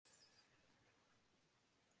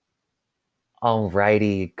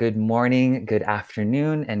Alrighty. Good morning, good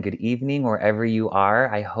afternoon, and good evening, wherever you are.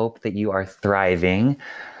 I hope that you are thriving.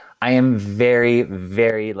 I am very,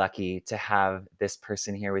 very lucky to have this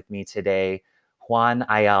person here with me today, Juan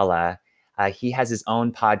Ayala. He has his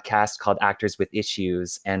own podcast called Actors with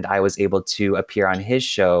Issues, and I was able to appear on his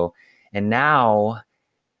show. And now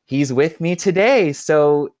he's with me today.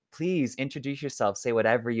 So please introduce yourself, say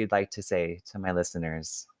whatever you'd like to say to my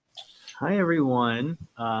listeners. Hi, everyone.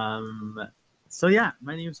 So yeah,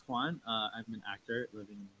 my name is Juan. I'm an actor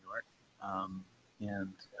living in New York.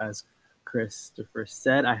 And as Christopher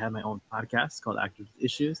said, I have my own podcast called Actors with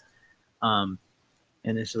Issues. Um,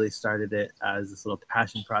 Initially started it as this little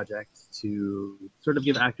passion project to sort of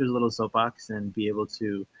give actors a little soapbox and be able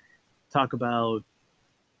to talk about.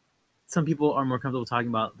 Some people are more comfortable talking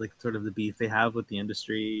about like sort of the beef they have with the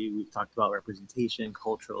industry. We've talked about representation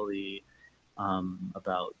culturally,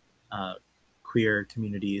 about queer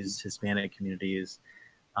communities, Hispanic communities,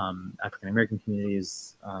 African American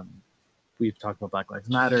communities. We've talked about Black Lives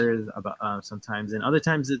Matter about sometimes, and other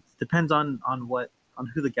times it depends on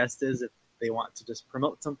who the guest is. If they want to just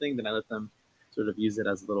promote something, then I let them sort of use it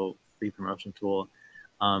as a little free promotion tool.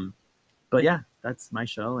 Um, but yeah, that's my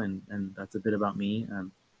show, and that's a bit about me.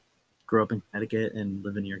 Grew up in Connecticut and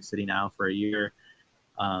live in New York City now for a year.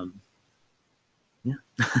 Um, yeah.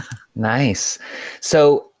 Nice.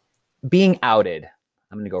 So being outed,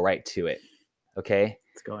 I'm going to go right to it. Okay.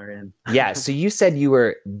 Let's go right in. Yeah. So you said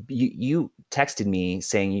you texted me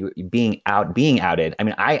saying you being outed. I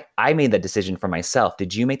mean, I made that decision for myself.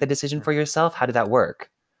 Did you make the decision for yourself? How did that work?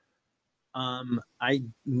 I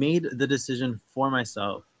made the decision for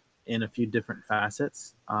myself in a few different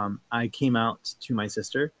facets. I came out to my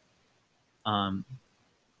sister. Um,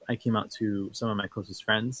 I came out to some of my closest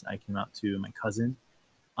friends. I came out to my cousin.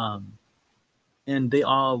 Um, and they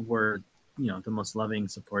all were, the most loving,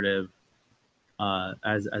 supportive,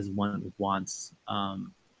 as one wants. And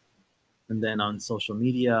then on social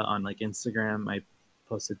media, on like Instagram, I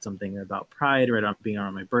posted something about Pride right on being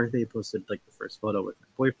on my birthday. Posted like the first photo with my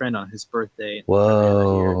boyfriend on his birthday earlier that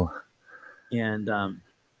Whoa. year. And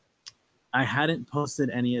I hadn't posted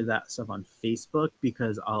any of that stuff on Facebook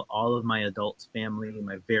because all of my adult family,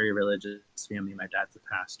 my very religious family, my dad's a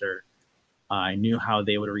pastor. I knew how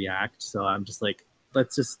they would react, so I'm just like,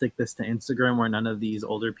 let's just stick this to Instagram where none of these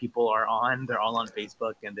older people are on. They're all on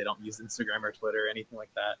Facebook and they don't use Instagram or Twitter or anything like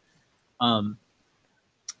that. Um,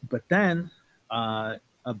 but then,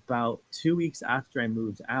 about 2 weeks after I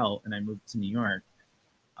moved out and I moved to New York,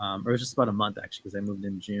 or it was just about a month actually, because I moved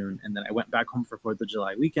in June, and then I went back home for 4th of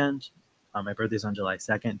July weekend. My birthday's on July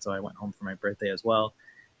 2nd, so I went home for my birthday as well.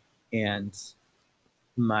 And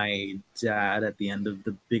my dad, at the end of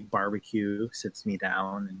the big barbecue, sits me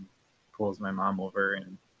down and pulls my mom over,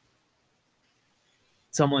 and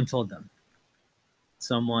someone told them.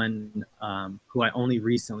 Someone who I only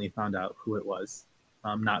recently found out who it was.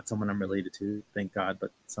 Not someone I'm related to, thank God,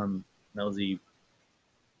 but some nosy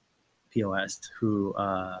POS who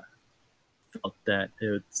felt that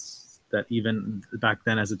that even back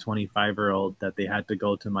then as a 25-year-old that they had to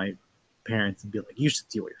go to my parents and be like, you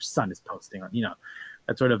should see what your son is posting on,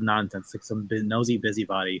 that sort of nonsense, like some nosy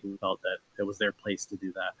busybody who felt that it was their place to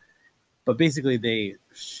do that. But basically they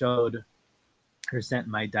showed or sent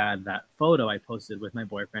my dad that photo I posted with my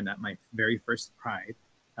boyfriend at my very first Pride,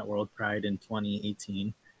 at World Pride in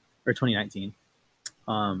 2018 or 2019.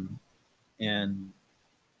 And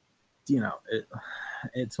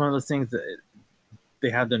it's one of those things that they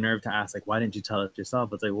have the nerve to ask, like, why didn't you tell us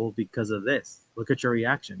yourself? It's like, well, because of this. Look at your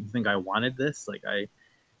reaction. You think I wanted this? Like, I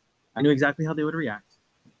knew exactly how they would react.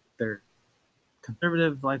 They're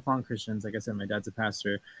conservative, lifelong Christians. Like I said, my dad's a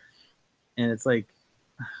pastor. And it's like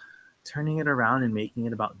turning it around and making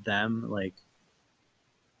it about them. Like,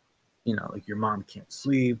 like your mom can't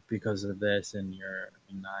sleep because of this. And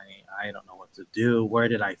I don't know what to do. Where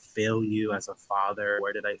did I fail you as a father?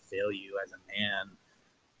 Where did I fail you as a man?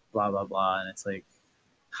 Blah, blah, blah. And it's like,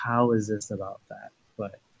 how is this about that?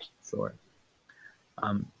 But sure.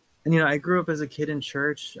 And I grew up as a kid in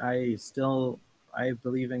church. I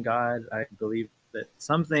believe in God. I believe that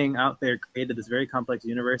something out there created this very complex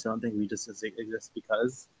universe. I don't think we just exist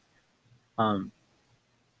because. But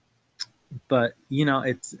I don't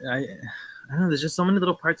know. There's just so many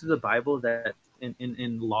little parts of the Bible that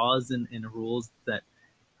in laws and in rules that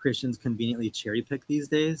Christians conveniently cherry pick these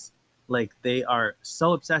days. Like they are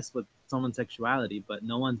so obsessed with someone's sexuality, but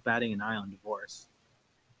no one's batting an eye on divorce.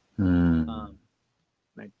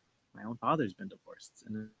 My own father's been divorced,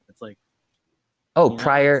 and it's like,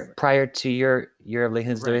 Prior to your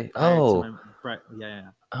relationship. Right, prior to my, right,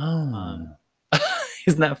 yeah. Oh.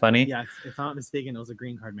 Isn't that funny? Yeah, if I'm not mistaken, it was a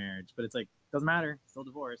green card marriage, but it's like doesn't matter, still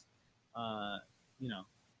divorced. Uh, you know,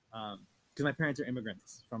 because my parents are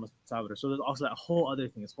immigrants from El Salvador, so there's also that whole other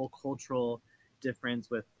thing, this whole cultural difference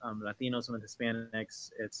with Latinos and with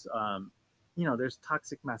Hispanics. It's there's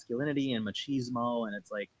toxic masculinity and machismo, and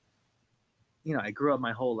it's like I grew up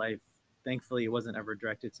my whole life. Thankfully, it wasn't ever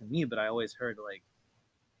directed to me, but I always heard like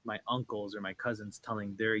my uncles or my cousins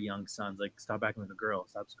telling their young sons like, "Stop acting like a girl,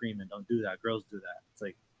 stop screaming, don't do that. Girls do that." It's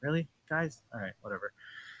like, really, guys? All right, whatever.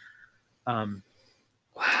 Um,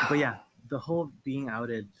 but Wow. yeah, the whole being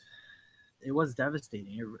outed, it was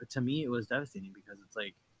devastating. To me, it was devastating because it's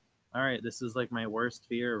like, all right, this is like my worst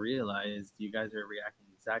fear realized. You guys are reacting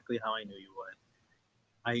exactly how I knew you would.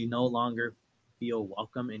 I no longer feel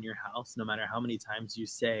welcome in your house, no matter how many times you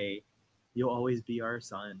say, "You'll always be our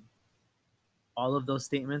son." All of those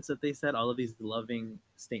statements that they said, all of these loving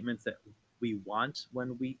statements that we want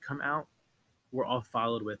when we come out, were all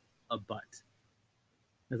followed with a but.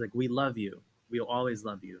 It's like, we love you. We'll always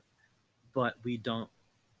love you. But we don't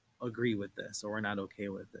agree with this, or we're not okay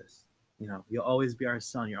with this. You'll always be our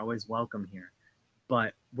son. You're always welcome here.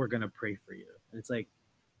 But we're going to pray for you. And it's like,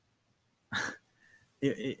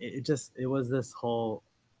 it was this whole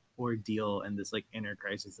ordeal and this like inner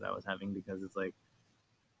crisis that I was having, because it's like,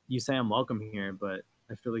 you say I'm welcome here, but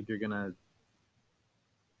I feel like you're going to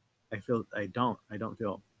I don't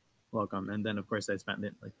feel welcome. And then of course I spent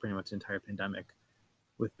it like pretty much the entire pandemic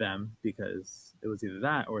with them, because it was either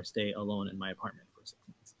that or stay alone in my apartment for 6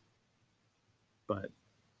 months. But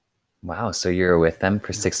Wow. So you were with them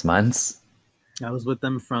for yeah, 6 months? I was with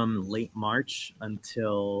them from late March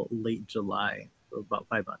until late July, so about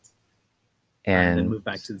 5 months, and then And moved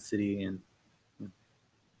back to the city. And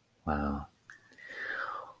wow.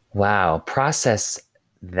 Wow. Process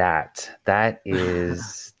that. That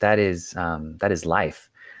is life.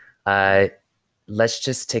 yeah. Uh, let's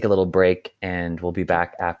just take a little break and we'll be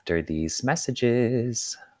back after these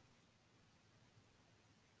messages.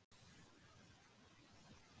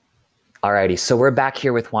 Alrighty, so we're back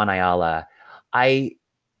here with Juan Ayala. I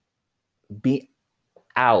be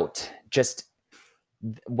out just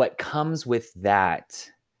what comes with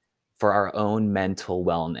that for our own mental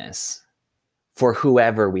wellness, for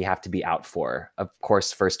whoever we have to be out for. Of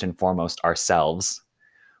course, first and foremost, ourselves,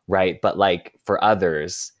 right? But like for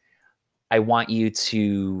others, I want you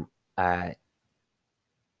to uh,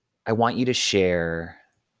 I want you to share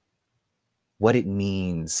what it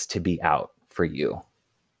means to be out for you.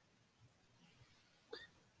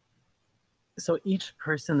 So each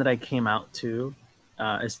person that I came out to,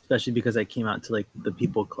 especially because I came out to like the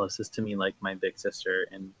people closest to me, like my big sister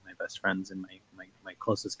and my best friends and my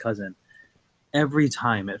closest cousin, every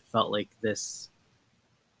time it felt like this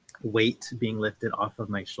weight being lifted off of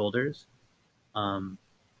my shoulders. Um,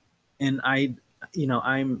 and I'm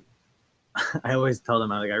I always tell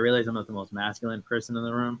them, I realize I'm not the most masculine person in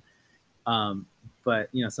the room. Um, but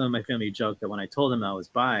some of my family joke that when I told them I was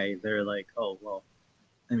bi, they're like, "Oh, well,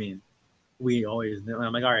 I mean, we always knew." And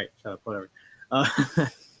I'm like, "All right, shut up, whatever."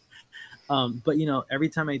 Uh, but every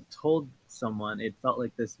time I told someone, it felt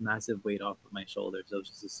like this massive weight off of my shoulders. It was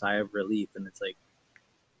just a sigh of relief, and it's like,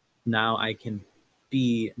 now I can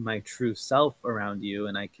be my true self around you,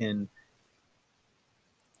 and I can,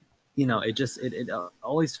 it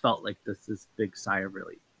always felt like this big sigh of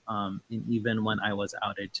relief. And even when I was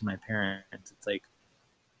outed to my parents, it's like,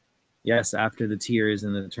 yes, after the tears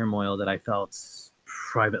and the turmoil that I felt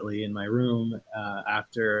privately in my room,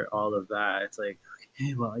 after all of that, it's like,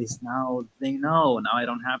 okay, well, at least now they know. Now I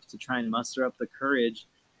don't have to try and muster up the courage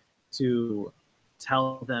to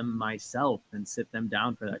tell them myself and sit them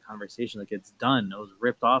down for that conversation. Like, it's done. It was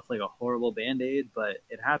ripped off like a horrible band-aid, but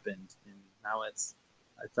it happened, and now it's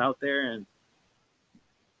out there. And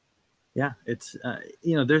yeah, it's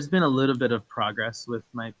there's been a little bit of progress with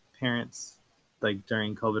my parents. Like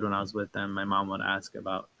during COVID, when I was with them, my mom would ask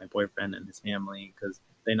about my boyfriend and his family, because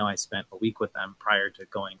they know I spent a week with them prior to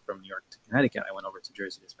going from New York to Connecticut. I went over to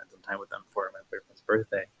Jersey to spend some time with them for my boyfriend's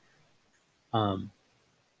birthday. um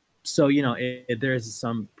so there is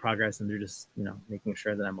some progress, and they're just making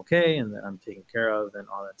sure that I'm okay and that I'm taken care of and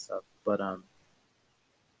all that stuff. But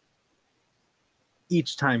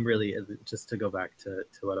each time, really, just to go back to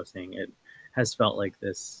what I was saying, it has felt like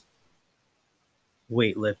this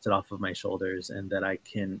weight lifted off of my shoulders, and that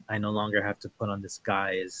I no longer have to put on this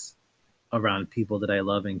guise around people that I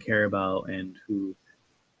love and care about, and who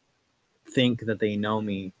think that they know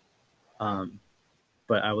me. um,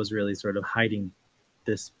 but I was really sort of hiding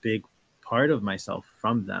this big part of myself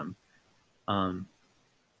from them. um,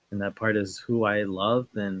 and that part is who I love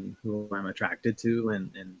and who I'm attracted to.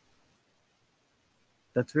 And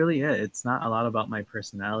that's really it. It's not a lot about my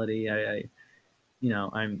personality.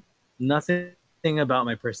 I'm nothing about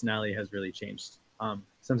my personality has really changed.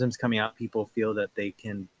 Sometimes coming out, people feel that they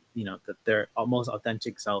can, that their most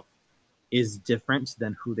authentic self is different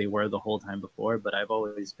than who they were the whole time before. But I've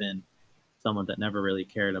always been someone that never really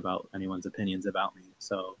cared about anyone's opinions about me.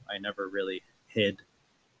 So I never really hid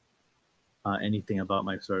anything about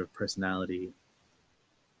my sort of personality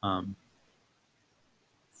um,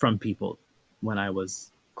 from people when I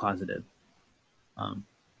was closeted. Um,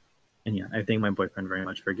 and yeah, I thank my boyfriend very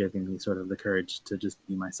much for giving me sort of the courage to just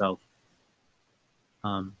be myself,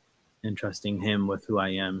 um, and trusting him with who I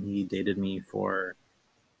am. He dated me for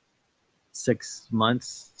 6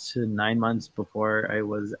 months to 9 months before I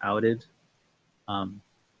was outed. Um,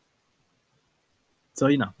 so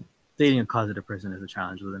dating a closeted person is a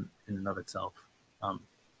challenge within in and of itself. Um,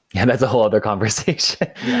 Yeah, that's a whole other conversation.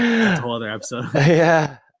 yeah, that's a whole other episode.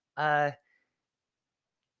 Yeah. Uh,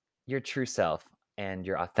 your true self and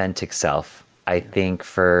your authentic self. I Yeah. think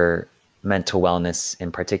for mental wellness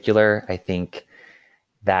in particular, I think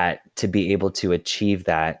that to be able to achieve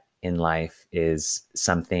that in life is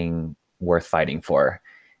something worth fighting for.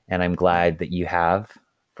 And I'm Yeah. glad that you have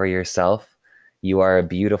for yourself. You are a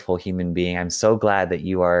beautiful human being. I'm so glad that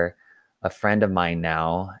you are a friend of mine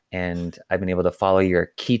now. And I've been able to follow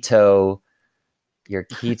your keto, your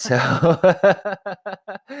keto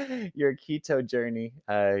journey.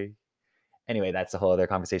 Anyway, that's a whole other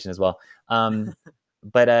conversation as well.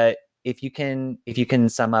 But if you can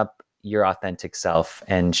sum up your authentic self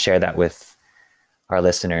and share that with our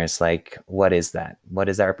listeners, like what is that? What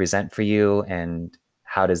does that represent for you, and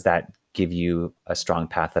how does that give you a strong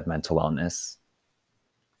path of mental wellness?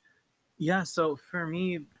 Yeah, so for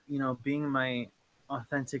me, being my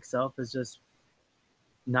authentic self is just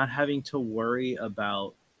not having to worry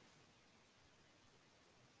about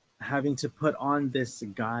having to put on this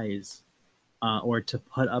guise, or to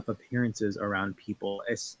put up appearances around people,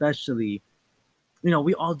 especially,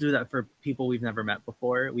 we all do that for people we've never met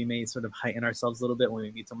before. We may sort of heighten ourselves a little bit when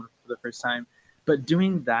we meet someone for the first time, but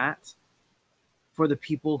doing that for the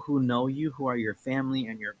people who know you, who are your family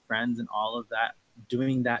and your friends and all of that,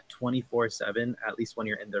 doing that 24/7, at least when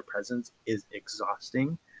you're in their presence, is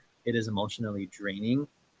exhausting. It is emotionally draining.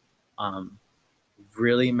 Um,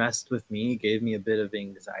 really messed with me, gave me a bit of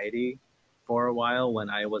anxiety for a while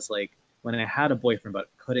when I was like, when I had a boyfriend, but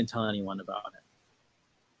couldn't tell anyone about it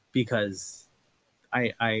because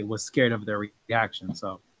I was scared of their reaction.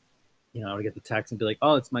 So, I would get the text and be like,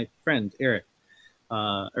 oh, it's my friend, Eric,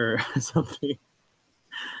 or something.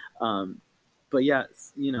 Um, but yeah,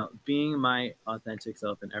 being my authentic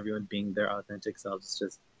self and everyone being their authentic selves is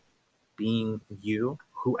just being you,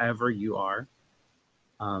 whoever you are,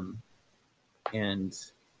 um, and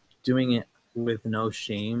doing it with no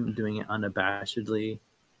shame, doing it unabashedly.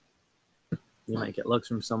 You might get looks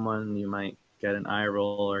from someone, you might get an eye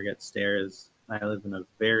roll or get stares. I live in a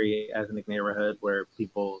very ethnic neighborhood where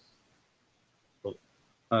people,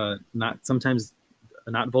 not sometimes,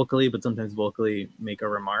 not vocally, but sometimes vocally, make a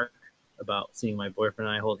remark about seeing my boyfriend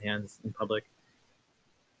and I hold hands in public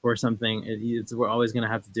or something. We're always going to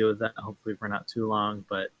have to deal with that, hopefully for not too long.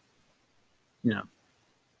 But you know,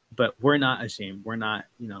 but we're not ashamed. We're not,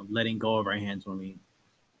 letting go of our hands when we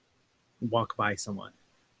walk by someone,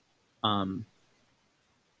 um,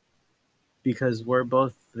 because we're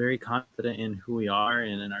both very confident in who we are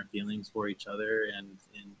and in our feelings for each other and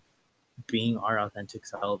in being our authentic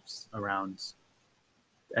selves around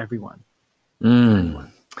everyone. Mm.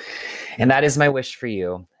 Everyone. And that is my wish for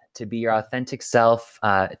you, to be your authentic self.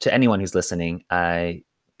 To anyone who's listening,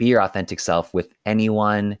 be your authentic self with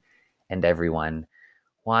anyone and everyone.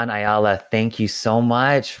 Juan Ayala, thank you so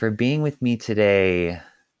much for being with me today.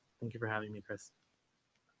 Thank you for having me, Chris.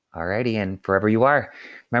 Alrighty, and forever you are,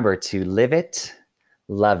 remember to live it,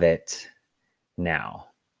 love it now.